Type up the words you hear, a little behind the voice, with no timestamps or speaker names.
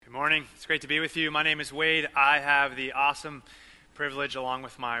morning. It's great to be with you. My name is Wade. I have the awesome privilege, along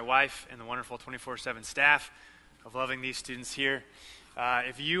with my wife and the wonderful 24/7 staff, of loving these students here.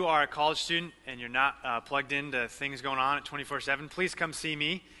 If you are a college student and you're not plugged into things going on at 24/7, please come see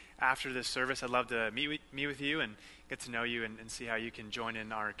me after this service. I'd love to meet with you and get to know you and see how you can join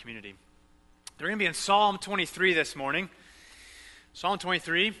in our community. We're going to be in Psalm 23 this morning. Psalm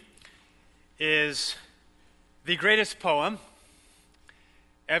 23 is the greatest poem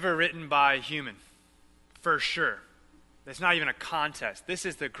ever written by a human, for sure. It's not even a contest. This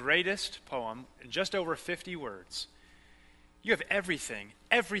is the greatest poem in just over 50 words. You have everything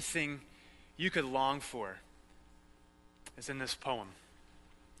you could long for is in this poem.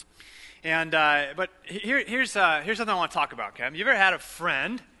 And but here's something I want to talk about, okay? You ever had a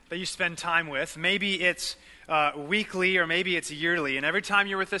friend that you spend time with? Maybe it's weekly or maybe it's yearly, and every time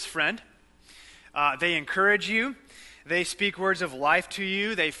you're with this friend, they encourage you. They speak words of life to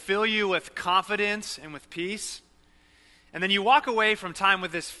you. They fill you with confidence and with peace. And then you walk away from time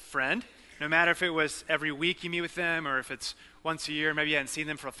with this friend, no matter if it was every week you meet with them or if it's once a year. Maybe you hadn't seen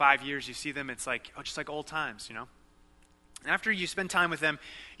them for 5 years. You see them, it's like, just like old times, you know? And after you spend time with them,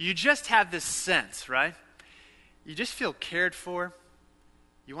 you just have this sense, right? You just feel cared for.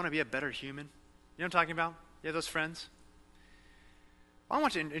 You want to be a better human. You know what I'm talking about? You have those friends? I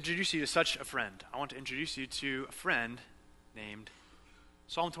want to introduce you to such a friend. I want to introduce you to a friend named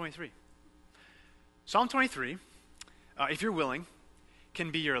Psalm 23. Psalm 23, if you're willing, can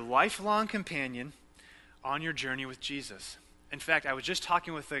be your lifelong companion on your journey with Jesus. In fact, I was just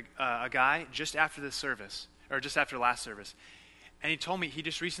talking with a guy just after this service, or just after last service, and he told me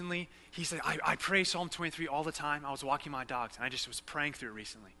he said, I pray Psalm 23 all the time. I was walking my dogs, and I just was praying through it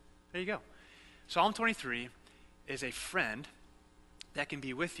recently. There you go. Psalm 23 is a friend that can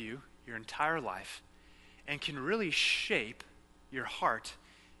be with you your entire life and can really shape your heart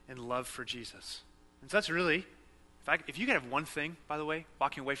and love for Jesus. And so that's really, if you could have one thing, by the way,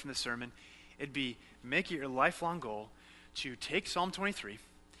 walking away from this sermon, it'd be make it your lifelong goal to take Psalm 23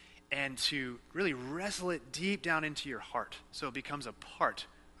 and to really wrestle it deep down into your heart so it becomes a part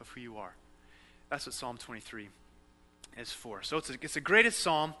of who you are. That's what Psalm 23 is for. So it's the greatest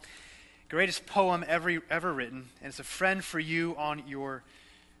psalm, greatest poem ever written, and it's a friend for you on your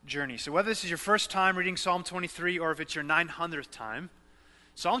journey. So whether this is your first time reading Psalm 23 or if it's your 900th time,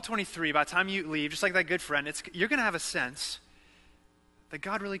 Psalm 23, by the time you leave, just like that good friend, you're going to have a sense that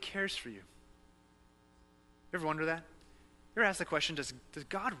God really cares for you. You ever wonder that? You ever ask the question, does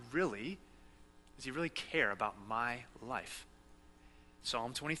he really care about my life?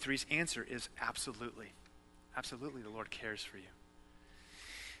 Psalm 23's answer is absolutely. Absolutely, the Lord cares for you.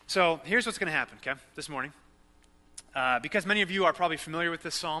 So here's what's going to happen, okay, this morning. Because many of you are probably familiar with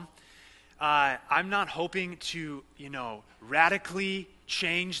this psalm, I'm not hoping to, radically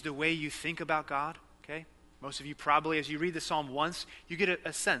change the way you think about God, okay? Most of you probably, as you read the psalm once, you get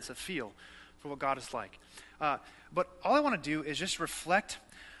a sense, a feel for what God is like. But all I want to do is just reflect,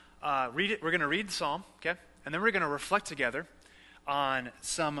 read it. We're going to read the psalm, okay? And then we're going to reflect together on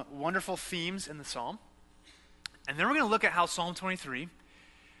some wonderful themes in the psalm. And then we're going to look at how Psalm 23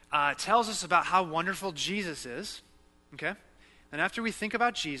 tells us about how wonderful Jesus is, okay? And after we think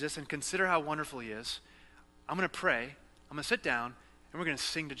about Jesus and consider how wonderful he is, I'm going to pray, I'm going to sit down, and we're going to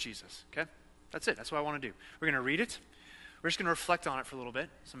sing to Jesus, okay? That's it. That's what I want to do. We're going to read it. We're just going to reflect on it for a little bit,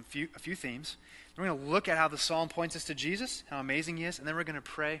 a few themes. We're going to look at how the psalm points us to Jesus, how amazing he is, and then we're going to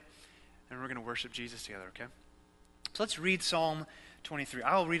pray, and we're going to worship Jesus together, okay? So let's read Psalm 23.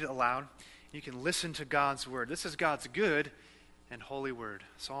 I'll read it aloud. You can listen to God's word. This is God's good and holy word.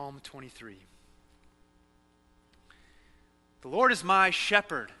 Psalm 23. The Lord is my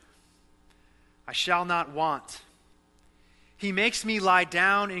shepherd. I shall not want. He makes me lie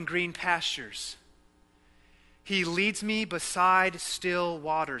down in green pastures. He leads me beside still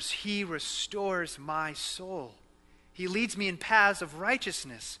waters. He restores my soul. He leads me in paths of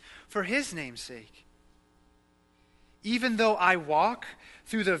righteousness for his name's sake. Even though I walk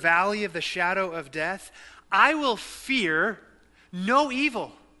through the valley of the shadow of death, I will fear no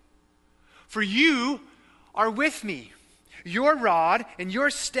evil, for you are with me. Your rod and your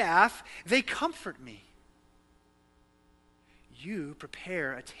staff, they comfort me. You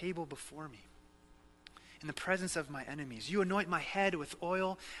prepare a table before me in the presence of my enemies. You anoint my head with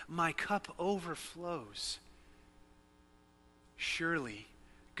oil. My cup overflows. Surely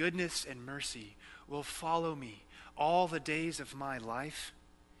goodness and mercy will follow me all the days of my life,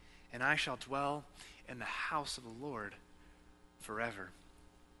 and I shall dwell in the house of the Lord forever.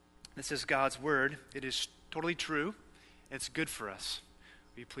 This is God's word. It is totally true. It's good for us.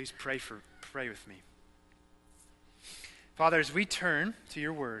 Will you please pray with me? Father, as we turn to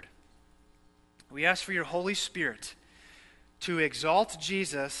your word, We ask for your Holy Spirit to exalt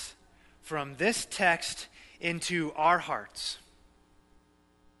Jesus from this text into our hearts.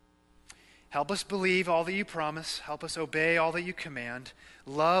 Help us believe all that you promise. Help us obey all that you command.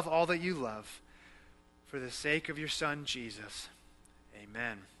 Love all that you love. For the sake of your Son, Jesus.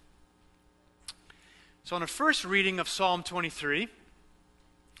 Amen. So on a first reading of Psalm 23,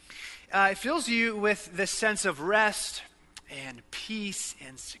 it fills you with this sense of rest and peace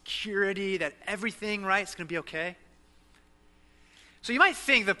and security that everything, right, is going to be okay. So you might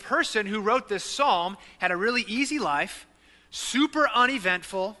think the person who wrote this psalm had a really easy life, super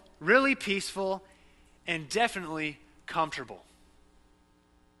uneventful, really peaceful, and definitely comfortable.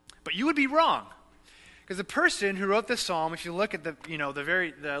 But you would be wrong. Because the person who wrote this psalm, if you look at the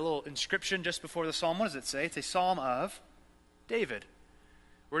little inscription just before the psalm, what does it say? It's a psalm of David.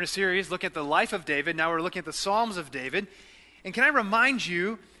 We're in a series, look at the life of David. Now we're looking at the Psalms of David. And can I remind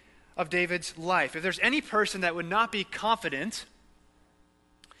you of David's life? If there's any person that would not be confident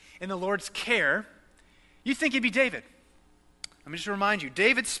in the Lord's care, you'd think it'd be David. Let me just remind you,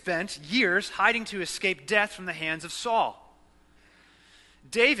 David spent years hiding to escape death from the hands of Saul.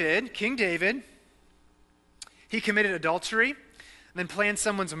 David, King David, he committed adultery, and then planned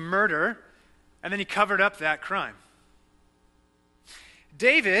someone's murder, and then he covered up that crime.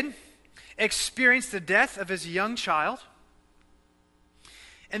 David experienced the death of his young child,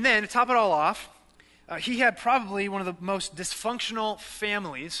 and then, to top it all off, he had probably one of the most dysfunctional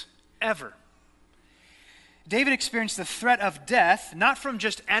families ever. David experienced the threat of death, not from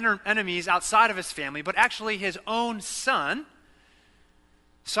just enemies outside of his family, but actually his own son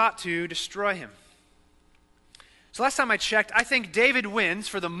sought to destroy him. So last time I checked, I think David wins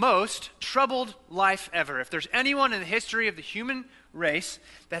for the most troubled life ever. If there's anyone in the history of the human race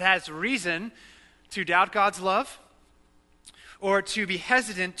that has reason to doubt God's love or to be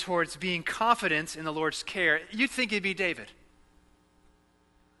hesitant towards being confident in the Lord's care, you'd think it'd be David.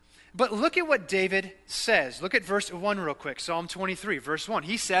 But look at what David says. Look at verse 1 real quick. Psalm 23, verse 1.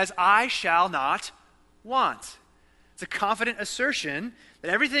 He says, I shall not want. It's a confident assertion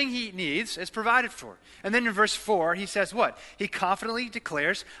that everything he needs is provided for. And then in verse 4, he says what? He confidently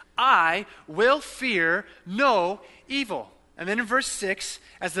declares, I will fear no evil. And then in verse 6,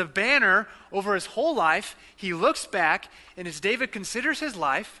 as the banner over his whole life, he looks back, and as David considers his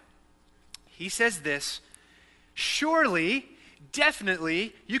life, he says this, surely,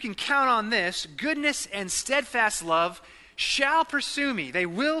 definitely, you can count on this, goodness and steadfast love shall pursue me. They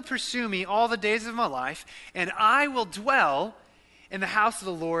will pursue me all the days of my life, and I will dwell in the house of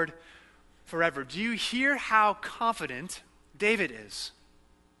the Lord forever. Do you hear how confident David is?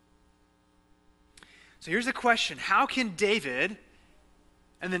 So here's the question. How can David,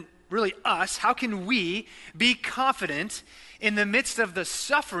 and then really us, how can we be confident in the midst of the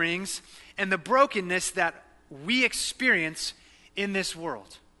sufferings and the brokenness that we experience in this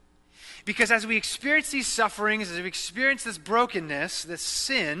world? Because as we experience these sufferings, as we experience this brokenness, this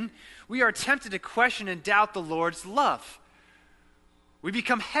sin, we are tempted to question and doubt the Lord's love. We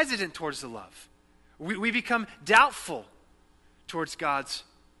become hesitant towards the love. We become doubtful towards God's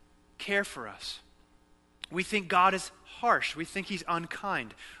care for us. We think God is harsh. We think he's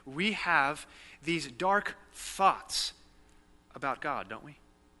unkind. We have these dark thoughts about God, don't we?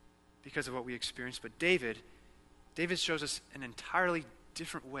 Because of what we experience. But David shows us an entirely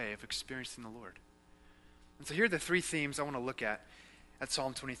different way of experiencing the Lord. And so here are the three themes I want to look at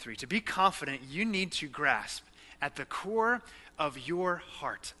Psalm 23. To be confident, you need to grasp at the core of your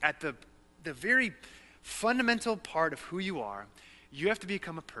heart, at the very fundamental part of who you are, you have to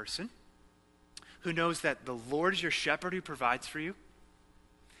become a person who knows that the Lord is your shepherd who provides for you,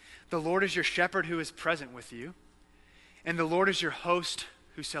 the Lord is your shepherd who is present with you, and the Lord is your host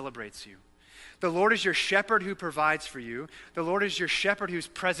who celebrates you. The Lord is your shepherd who provides for you. The Lord is your shepherd who's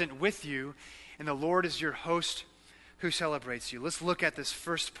present with you. And the Lord is your host who celebrates you. Let's look at this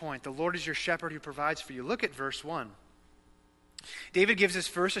first point. The Lord is your shepherd who provides for you. Look at verse 1. David gives his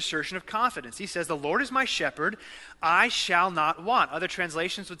first assertion of confidence. He says, the Lord is my shepherd, I shall not want. Other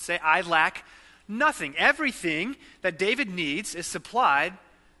translations would say, I lack nothing. Everything that David needs is supplied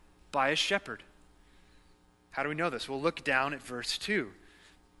by his shepherd. How do we know this? We'll look down at verse 2.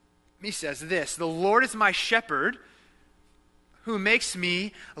 He says this, the Lord is my shepherd who makes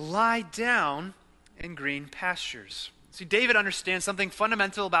me lie down in green pastures. See, David understands something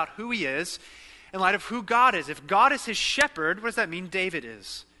fundamental about who he is in light of who God is. If God is his shepherd, what does that mean David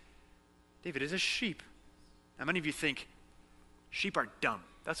is? David is a sheep. Now, many of you think sheep are dumb.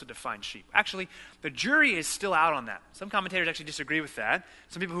 That's what defines sheep. Actually, the jury is still out on that. Some commentators actually disagree with that.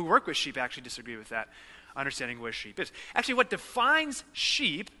 Some people who work with sheep actually disagree with that, understanding what a sheep is. Actually, what defines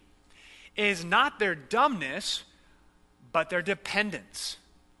sheep is not their dumbness, but their dependence.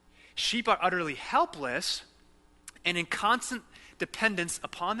 Sheep are utterly helpless and in constant dependence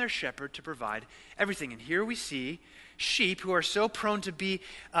upon their shepherd to provide everything. And here we see sheep who are so prone to be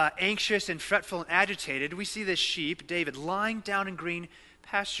anxious and fretful and agitated. We see this sheep, David, lying down in green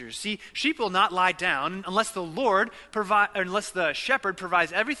pastures. See, sheep will not lie down unless unless the shepherd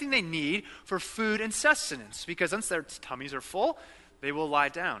provides everything they need for food and sustenance, because once their tummies are full, they will lie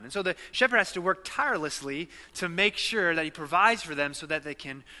down. And so the shepherd has to work tirelessly to make sure that he provides for them so that they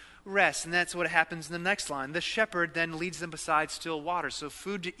can rest. And that's what happens in the next line. The shepherd then leads them beside still water. So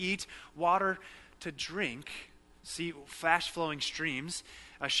food to eat, water to drink. See, fast-flowing streams,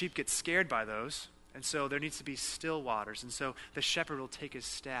 sheep get scared by those. And so there needs to be still waters. And so the shepherd will take his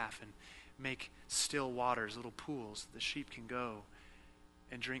staff and make still waters, little pools that the sheep can go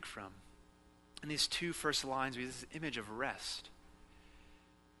and drink from. In these two first lines, we have this image of rest.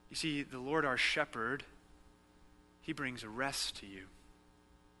 You see, the Lord our shepherd, he brings rest to you.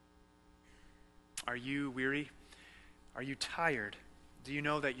 Are you weary? Are you tired? Do you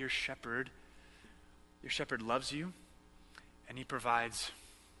know that your shepherd loves you and he provides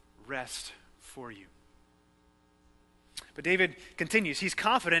rest for you? But David continues. He's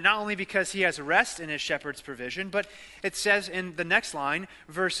confident not only because he has rest in his shepherd's provision, but it says in the next line,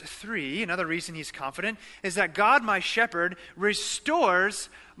 verse 3, another reason he's confident is that God, my shepherd, restores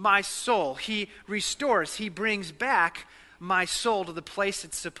my soul. He restores, he brings back my soul to the place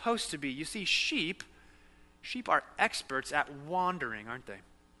it's supposed to be. You see, sheep are experts at wandering, aren't they?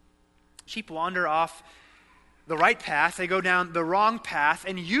 Sheep wander off the right path, they go down the wrong path,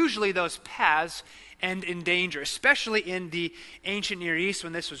 and usually those paths end in danger, especially in the ancient Near East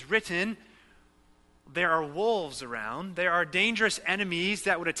when this was written. There are wolves around. There are dangerous enemies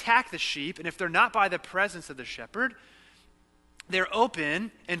that would attack the sheep, and if they're not by the presence of the shepherd, they're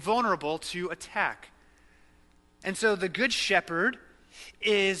open and vulnerable to attack. And so the good shepherd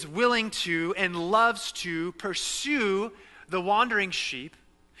is willing to and loves to pursue the wandering sheep,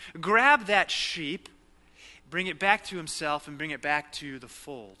 grab that sheep, bring it back to himself, and bring it back to the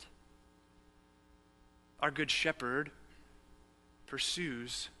fold. Our good shepherd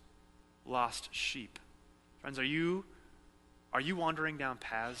pursues lost sheep. Friends, are you wandering down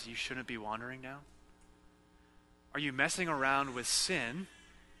paths you shouldn't be wandering down? Are you messing around with sin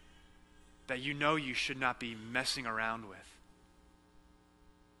that you know you should not be messing around with?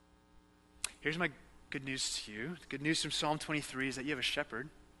 Here's my good news to you. The good news from Psalm 23 is that you have a shepherd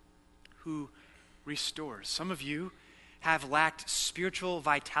who restores. Some of you have lacked spiritual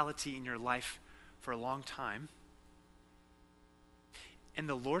vitality in your life for a long time. And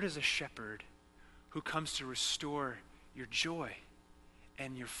the Lord is a shepherd who comes to restore your joy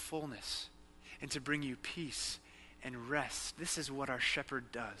and your fullness and to bring you peace and rest. This is what our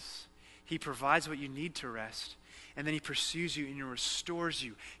shepherd does. He provides what you need to rest, and then he pursues you and he restores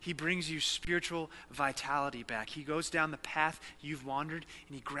you. He brings you spiritual vitality back. He goes down the path you've wandered,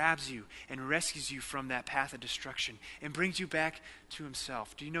 and he grabs you and rescues you from that path of destruction and brings you back to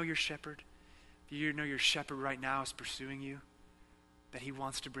himself. Do you know your shepherd? Do you know your shepherd right now is pursuing you? That he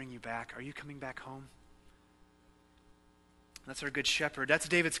wants to bring you back? Are you coming back home? That's our good shepherd. That's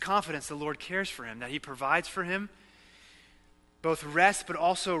David's confidence. The Lord cares for him, that he provides for him both rest but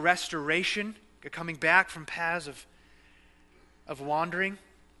also restoration, coming back from paths of wandering.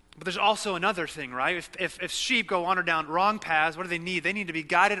 But there's also another thing, right? If sheep go wander down wrong paths, what do they need? They need to be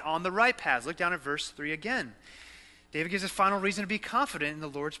guided on the right paths. Look down at verse 3 again. David gives us final reason to be confident in the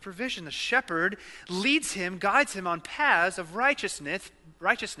Lord's provision. The shepherd leads him, guides him on paths of righteousness,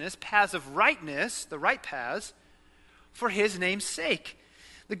 paths of rightness, the right paths, for his name's sake.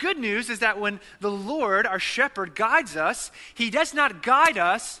 The good news is that when the Lord, our shepherd, guides us, he does not guide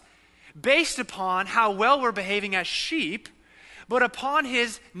us based upon how well we're behaving as sheep, but upon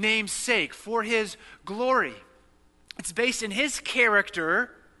his name's sake, for his glory. It's based in his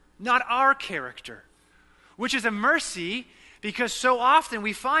character, not our character, which is a mercy because so often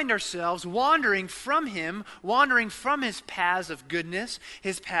we find ourselves wandering from him, wandering from his paths of goodness,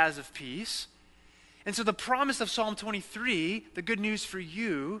 his paths of peace. And so the promise of Psalm 23, the good news for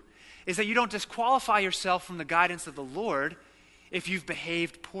you, is that you don't disqualify yourself from the guidance of the Lord if you've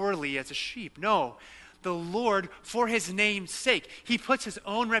behaved poorly as a sheep. No, the Lord, for his name's sake, he puts his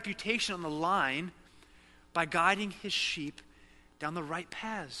own reputation on the line by guiding his sheep down the right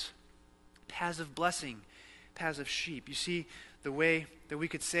paths of blessing, paths of sheep. You see, the way that we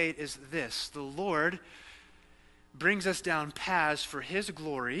could say it is this: the Lord brings us down paths for his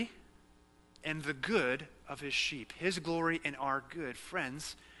glory and the good of his sheep. His glory and our good.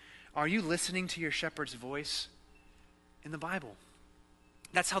 Friends, are you listening to your shepherd's voice in the Bible?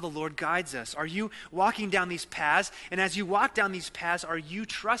 That's how the Lord guides us. Are you walking down these paths? And as you walk down these paths, are you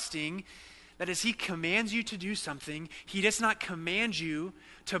trusting that as he commands you to do something, he does not command you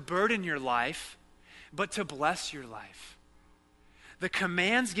to burden your life, but to bless your life? The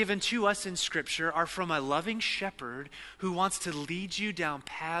commands given to us in Scripture are from a loving shepherd who wants to lead you down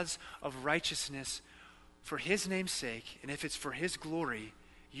paths of righteousness for his name's sake. And if it's for his glory,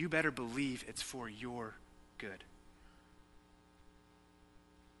 you better believe it's for your good.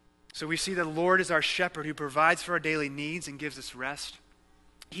 So we see that the Lord is our shepherd who provides for our daily needs and gives us rest.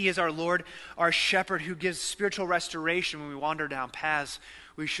 He is our Lord, our shepherd who gives spiritual restoration when we wander down paths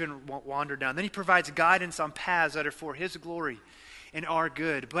we shouldn't wander down. Then he provides guidance on paths that are for his glory and our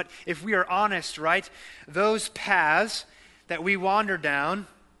good. But if we are honest, right, those paths that we wander down,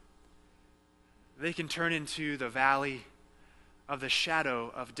 they can turn into the valley of the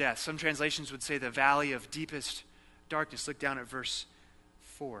shadow of death. Some translations would say the valley of deepest darkness. Look down at verse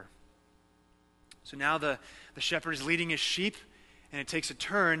 4. So now the shepherd is leading his sheep, and it takes a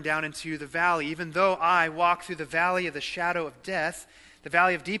turn down into the valley. Even though I walk through the valley of the shadow of death, the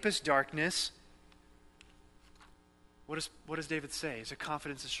valley of deepest darkness, what does David say? It's a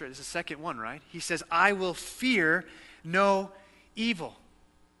confidence assured. It's the second one, right? He says, I will fear no evil.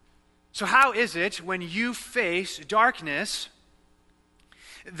 So how is it when you face darkness,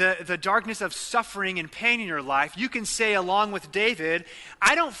 the darkness of suffering and pain in your life, you can say along with David,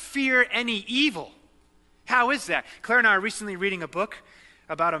 I don't fear any evil? How is that? Claire and I are recently reading a book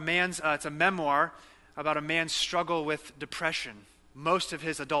about it's a memoir about a man's struggle with depression. Most of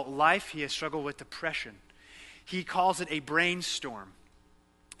his adult life, he has struggled with depression. He calls it a brainstorm,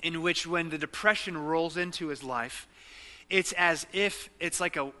 in which when the depression rolls into his life, it's as if it's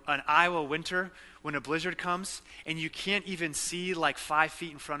like an Iowa winter when a blizzard comes and you can't even see like 5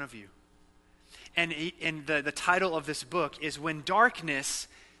 feet in front of you. And the title of this book is When Darkness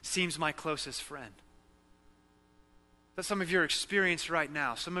Seems My Closest Friend. That's some of your experience right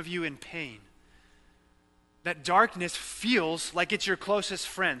now, some of you in pain. That darkness feels like it's your closest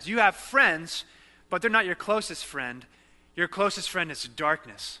friends. You have friends, but they're not your closest friend. Your closest friend is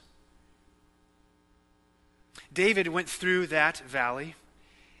darkness. David went through that valley,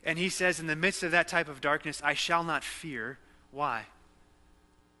 and he says, in the midst of that type of darkness, I shall not fear. Why?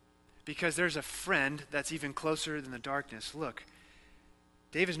 Because there's a friend that's even closer than the darkness. Look,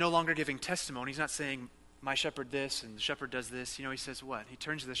 David's no longer giving testimony. He's not saying, my shepherd this, and the shepherd does this. He says what? He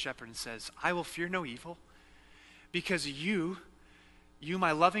turns to the shepherd and says, I will fear no evil, because you,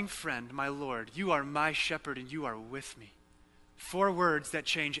 my loving friend, my Lord, you are my shepherd, and you are with me. 4 words that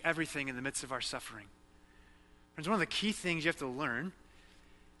change everything in the midst of our suffering. Friends, one of the key things you have to learn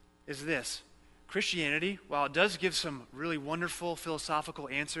is this. Christianity, while it does give some really wonderful philosophical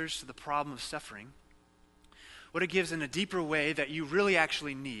answers to the problem of suffering, what it gives in a deeper way that you really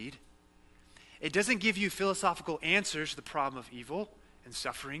actually need, it doesn't give you philosophical answers to the problem of evil and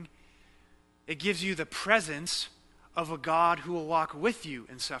suffering. It gives you the presence of a God who will walk with you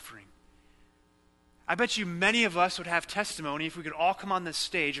in suffering. I bet you many of us would have testimony if we could all come on this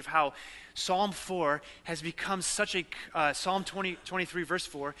stage of how Psalm 4 has become such a, Psalm 23 verse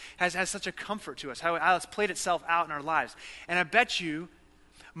 4 has such a comfort to us, how it's played itself out in our lives. And I bet you,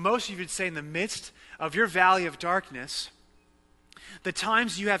 most of you would say in the midst of your valley of darkness, the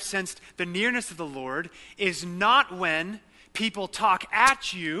times you have sensed the nearness of the Lord is not when people talk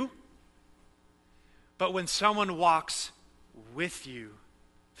at you, but when someone walks with you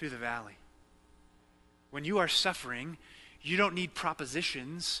through the valley. When you are suffering, you don't need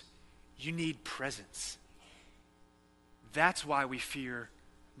propositions, you need presence. That's why we fear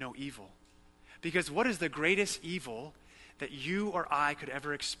no evil. Because what is the greatest evil that you or I could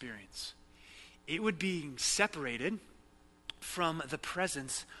ever experience? It would be separated from the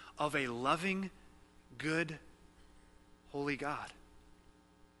presence of a loving, good, holy God.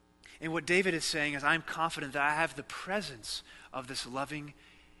 And what David is saying is, I'm confident that I have the presence of this loving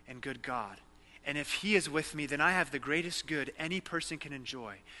and good God. And if he is with me, then I have the greatest good any person can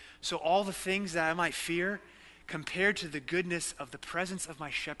enjoy. So all the things that I might fear, compared to the goodness of the presence of my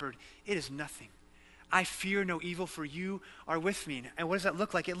shepherd, it is nothing. I fear no evil, for you are with me. And what does that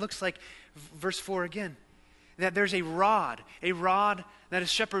look like? It looks like verse 4 again. That there's a rod that a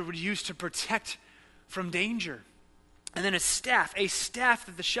shepherd would use to protect from danger. And then a staff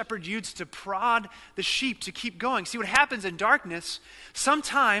that the shepherd used to prod the sheep to keep going. See, what happens in darkness,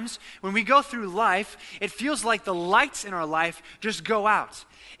 sometimes when we go through life, it feels like the lights in our life just go out.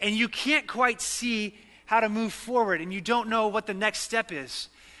 And you can't quite see how to move forward, and you don't know what the next step is.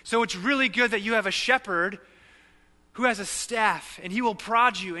 So it's really good that you have a shepherd who has a staff, and he will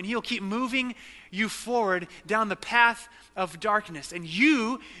prod you, and he'll keep moving you forward down the path of darkness. And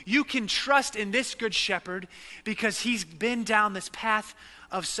you can trust in this good shepherd because he's been down this path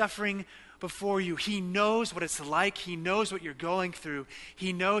of suffering before you. He knows what it's like. He knows what you're going through.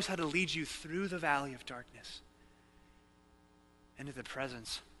 He knows how to lead you through the valley of darkness into the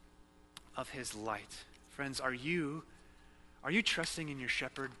presence of his light. Friends, are you trusting in your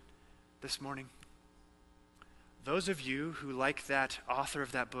shepherd this morning? Those of you who, like that author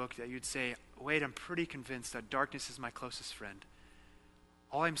of that book, that you'd say, wait, I'm pretty convinced that darkness is my closest friend.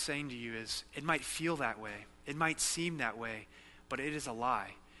 All I'm saying to you is, it might feel that way. It might seem that way, but it is a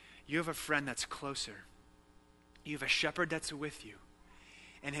lie. You have a friend that's closer. You have a shepherd that's with you.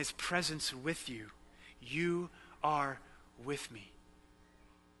 And his presence with you. You are with me.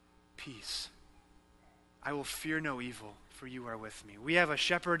 Peace. I will fear no evil, for you are with me. We have a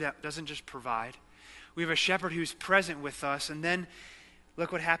shepherd that doesn't just provide. We have a shepherd who's present with us. And then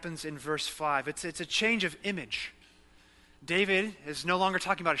look what happens in verse 5. It's a change of image. David is no longer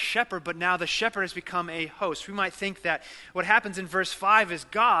talking about a shepherd, but now the shepherd has become a host. We might think that what happens in verse 5 is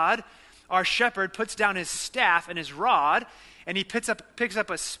God, our shepherd, puts down his staff and his rod, and he picks up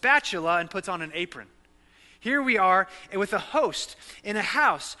a spatula and puts on an apron. Here we are with a host in a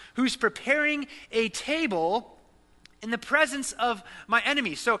house who's preparing a table in the presence of my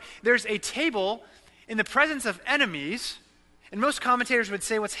enemies. So there's a table in the presence of enemies, and most commentators would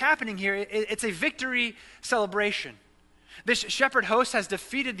say what's happening here, it's a victory celebration. This shepherd host has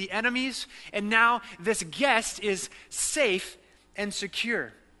defeated the enemies, and now this guest is safe and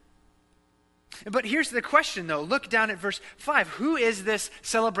secure. But here's the question, though. Look down at verse 5. Who is this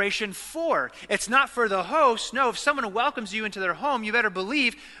celebration for? It's not for the host. No, if someone welcomes you into their home, you better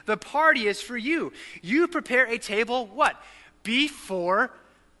believe the party is for you. You prepare a table, what? Before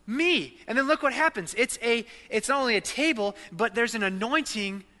me. And then look what happens. It's not only a table, but there's an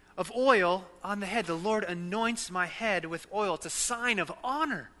anointing of oil on the head. The Lord anoints my head with oil. It's a sign of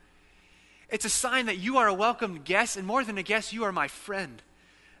honor. It's a sign that you are a welcomed guest, and more than a guest, you are my friend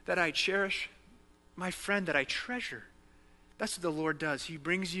that I cherish, my friend that I treasure. That's what the Lord does. He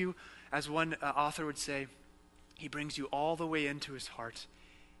brings you, as one author would say, he brings you all the way into his heart,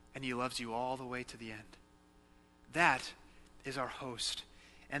 and he loves you all the way to the end. That is our host.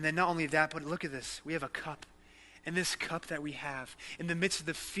 And then not only that, but look at this. We have a cup. And this cup that we have, in the midst of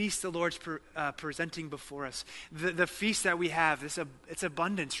the feast the Lord's presenting before us, the feast that we have, it's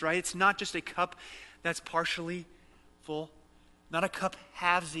abundance, right? It's not just a cup that's partially full, not a cup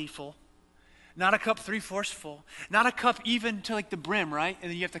halvesy full, not a cup 3/4 full, not a cup even to like the brim, right?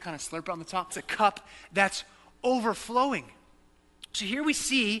 And then you have to kind of slurp it on the top. It's a cup that's overflowing. So here we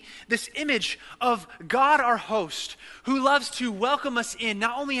see this image of God our host, who loves to welcome us in,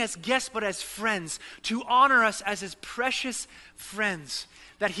 not only as guests, but as friends, to honor us as his precious friends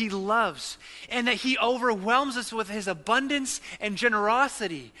that he loves, and that he overwhelms us with his abundance and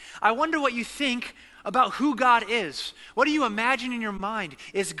generosity. I wonder what you think about who God is. What do you imagine in your mind?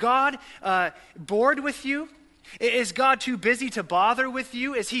 Is God bored with you? Is God too busy to bother with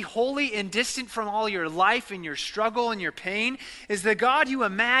you? Is he wholly and distant from all your life and your struggle and your pain? Is the God you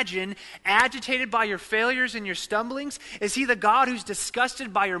imagine agitated by your failures and your stumblings? Is he the God who's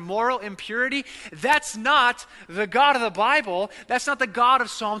disgusted by your moral impurity? That's not the God of the Bible. That's not the God of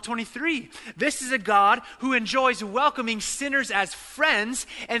Psalm 23. This is a God who enjoys welcoming sinners as friends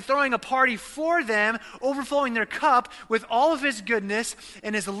and throwing a party for them, overflowing their cup with all of his goodness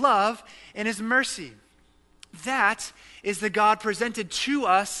and his love and his mercy. That is the God presented to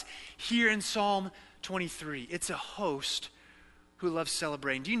us here in Psalm 23. It's a host who loves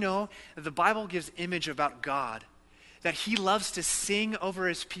celebrating. Do you know that the Bible gives image about God, that he loves to sing over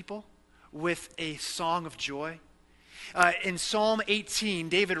his people with a song of joy? In Psalm 18,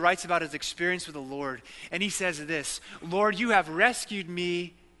 David writes about his experience with the Lord, and he says this, Lord, you have rescued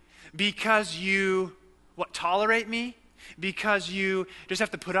me because you, tolerate me? Because you just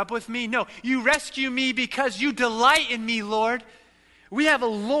have to put up with me? No, you rescue me because you delight in me, Lord. We have a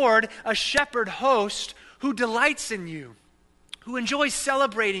Lord, a shepherd host, who delights in you, who enjoys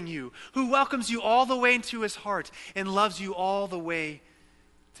celebrating you, who welcomes you all the way into his heart and loves you all the way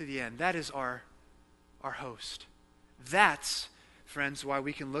to the end. That is our host. That's, friends, why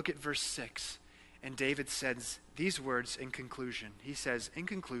we can look at verse 6. And David says these words in conclusion. He says, in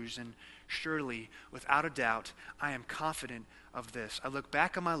conclusion, surely, without a doubt, I am confident of this. I look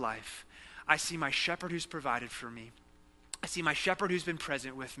back on my life. I see my shepherd who's provided for me. I see my shepherd who's been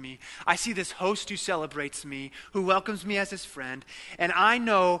present with me. I see this host who celebrates me, who welcomes me as his friend. And I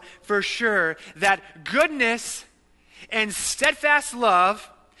know for sure that goodness and steadfast love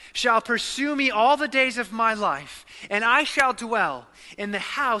shall pursue me all the days of my life, and I shall dwell in the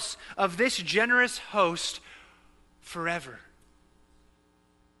house of this generous host forever.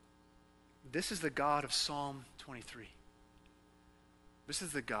 This is the God of Psalm 23. This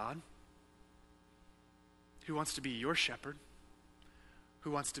is the God who wants to be your shepherd,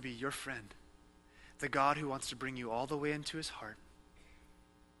 who wants to be your friend, the God who wants to bring you all the way into his heart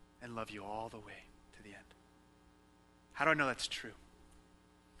and love you all the way to the end. How do I know that's true?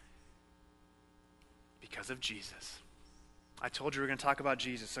 Because of Jesus. I told you we're going to talk about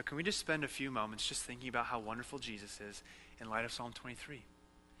Jesus, so can we just spend a few moments just thinking about how wonderful Jesus is in light of Psalm 23?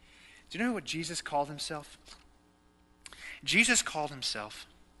 Do you know what Jesus called himself? Jesus called himself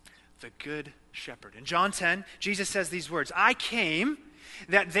the Good Shepherd. In John 10, Jesus says these words, I came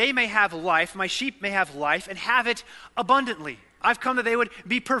that they may have life, my sheep may have life, and have it abundantly. I've come that they would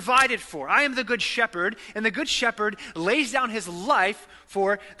be provided for. I am the Good Shepherd, and the Good Shepherd lays down his life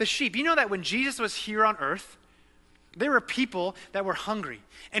for the sheep. You know that when Jesus was here on earth, there were people that were hungry.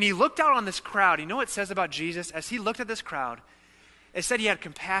 And he looked out on this crowd. You know what it says about Jesus? As he looked at this crowd, it said he had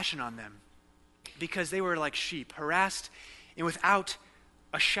compassion on them because they were like sheep, harassed and without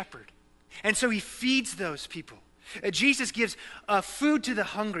a shepherd. And so he feeds those people. Jesus gives food to the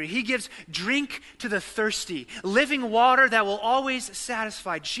hungry. He gives drink to the thirsty, living water that will always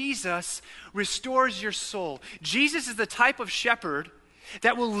satisfy. Jesus restores your soul. Jesus is the type of shepherd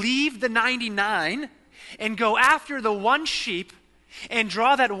that will leave the 99 and go after the one sheep and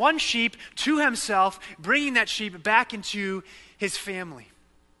draw that one sheep to himself, bringing that sheep back into his family.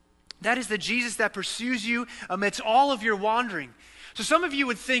 That is the Jesus that pursues you amidst all of your wandering. So some of you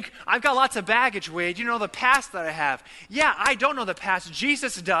would think, I've got lots of baggage, Wade. You know the past that I have. Yeah, I don't know the past.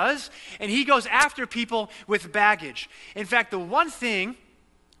 Jesus does, and he goes after people with baggage. In fact, the one thing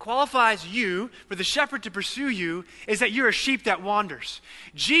qualifies you for the shepherd to pursue you is that you're a sheep that wanders.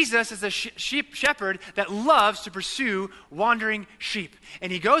 Jesus is a shepherd that loves to pursue wandering sheep.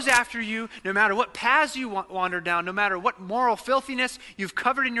 And he goes after you no matter what paths you wander down, no matter what moral filthiness you've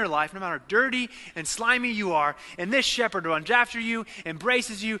covered in your life, no matter how dirty and slimy you are. And this shepherd runs after you,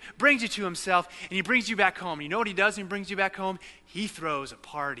 embraces you, brings you to himself, and he brings you back home. And you know what he does when he brings you back home? He throws a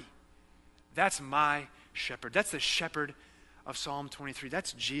party. That's my shepherd. That's the shepherd of Psalm 23.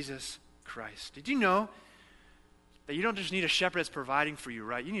 That's Jesus Christ. Did you know that you don't just need a shepherd that's providing for you,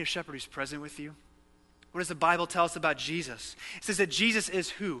 right? You need a shepherd who's present with you. What does the Bible tell us about Jesus? It says that Jesus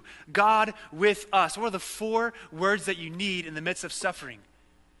is who? God with us. What are the 4 words that you need in the midst of suffering?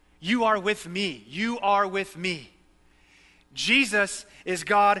 You are with me. You are with me. Jesus is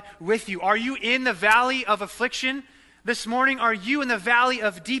God with you. Are you in the valley of affliction this morning? Are you in the valley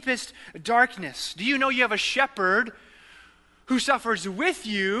of deepest darkness? Do you know you have a shepherd who suffers with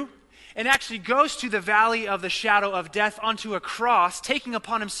you and actually goes to the valley of the shadow of death onto a cross, taking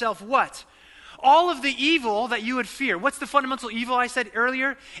upon himself what? All of the evil that you would fear. What's the fundamental evil I said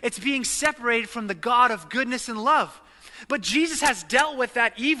earlier? It's being separated from the God of goodness and love. But Jesus has dealt with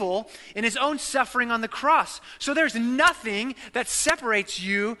that evil in his own suffering on the cross. So there's nothing that separates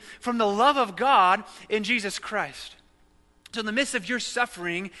you from the love of God in Jesus Christ. So in the midst of your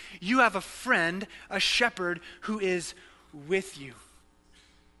suffering, you have a friend, a shepherd who is with you.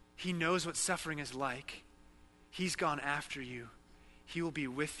 He knows what suffering is like. He's gone after you. He will be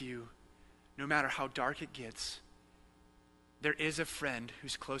with you no matter how dark it gets. There is a friend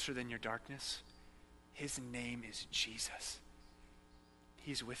who's closer than your darkness. His name is Jesus.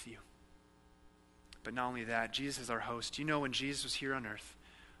 He's with you. But not only that, Jesus is our host. You know, when Jesus was here on earth,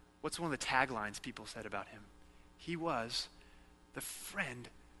 what's one of the taglines people said about him? He was the friend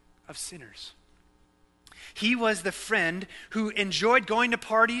of sinners. He was the friend who enjoyed going to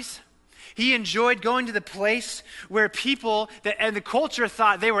parties. He enjoyed going to the place where people and the culture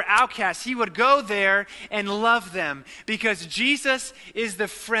thought they were outcasts. He would go there and love them because Jesus is the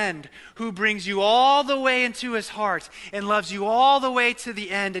friend who brings you all the way into his heart and loves you all the way to the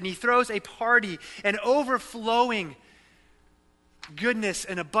end. And he throws a party and overflowing goodness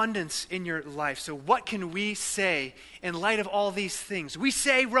and abundance in your life. So what can we say in light of all these things? We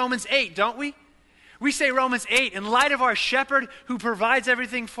say Romans 8, don't we? We say Romans 8, in light of our shepherd who provides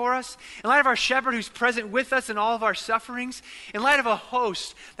everything for us, in light of our shepherd who's present with us in all of our sufferings, in light of a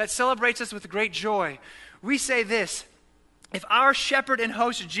host that celebrates us with great joy, we say this: if our shepherd and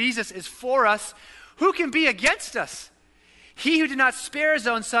host Jesus is for us, who can be against us? He who did not spare his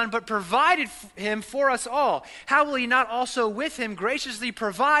own son, but provided him for us all, how will he not also with him graciously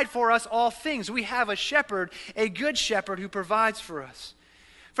provide for us all things? We have a shepherd, a good shepherd who provides for us.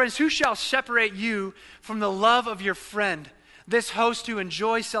 Friends, who shall separate you from the love of your friend, this host who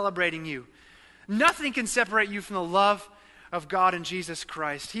enjoys celebrating you? Nothing can separate you from the love of God in Jesus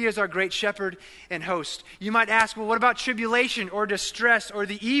Christ. He is our great shepherd and host. You might ask, well, what about tribulation or distress or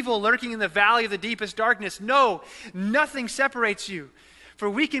the evil lurking in the valley of the deepest darkness? No, nothing separates you. For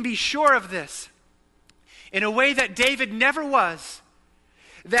we can be sure of this, in a way that David never was,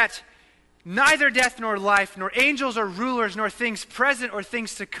 that neither death nor life, nor angels or rulers, nor things present or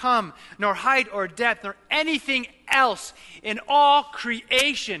things to come, nor height or depth, nor anything else in all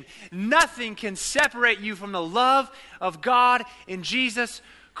creation, nothing can separate you from the love of God in Jesus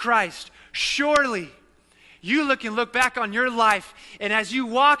Christ. Surely, you can look back on your life, and as you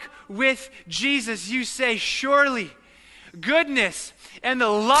walk with Jesus, you say, surely, goodness and the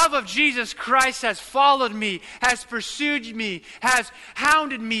love of Jesus Christ has followed me, has pursued me, has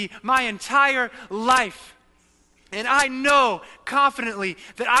hounded me my entire life. And I know confidently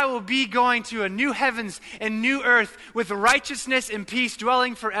that I will be going to a new heavens and new earth with righteousness and peace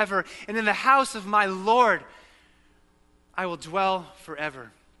dwelling forever. And in the house of my Lord, I will dwell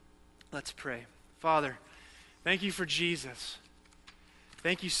forever. Let's pray. Father, thank you for Jesus.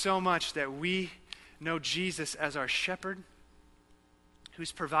 Thank you so much that we know Jesus as our shepherd,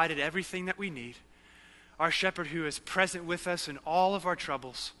 who's provided everything that we need, our shepherd who is present with us in all of our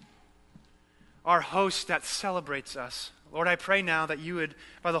troubles, our host that celebrates us. Lord, I pray now that you would,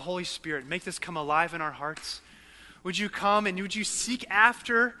 by the Holy Spirit, make this come alive in our hearts. Would you come and would you seek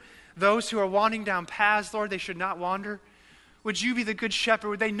after those who are wandering down paths, Lord, they should not wander? Would you be the good shepherd?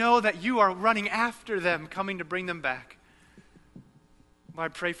 Would they know that you are running after them, coming to bring them back?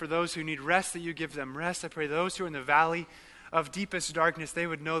 Lord, I pray for those who need rest, that you give them rest. I pray those who are in the valley of deepest darkness, they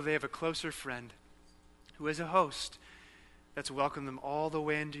would know they have a closer friend who is a host that's welcomed them all the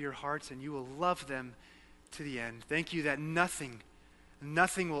way into your hearts, and you will love them to the end. Thank you that nothing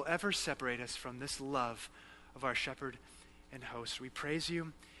will ever separate us from this love of our shepherd and host. We praise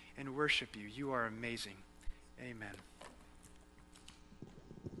you and worship you. You are amazing. Amen.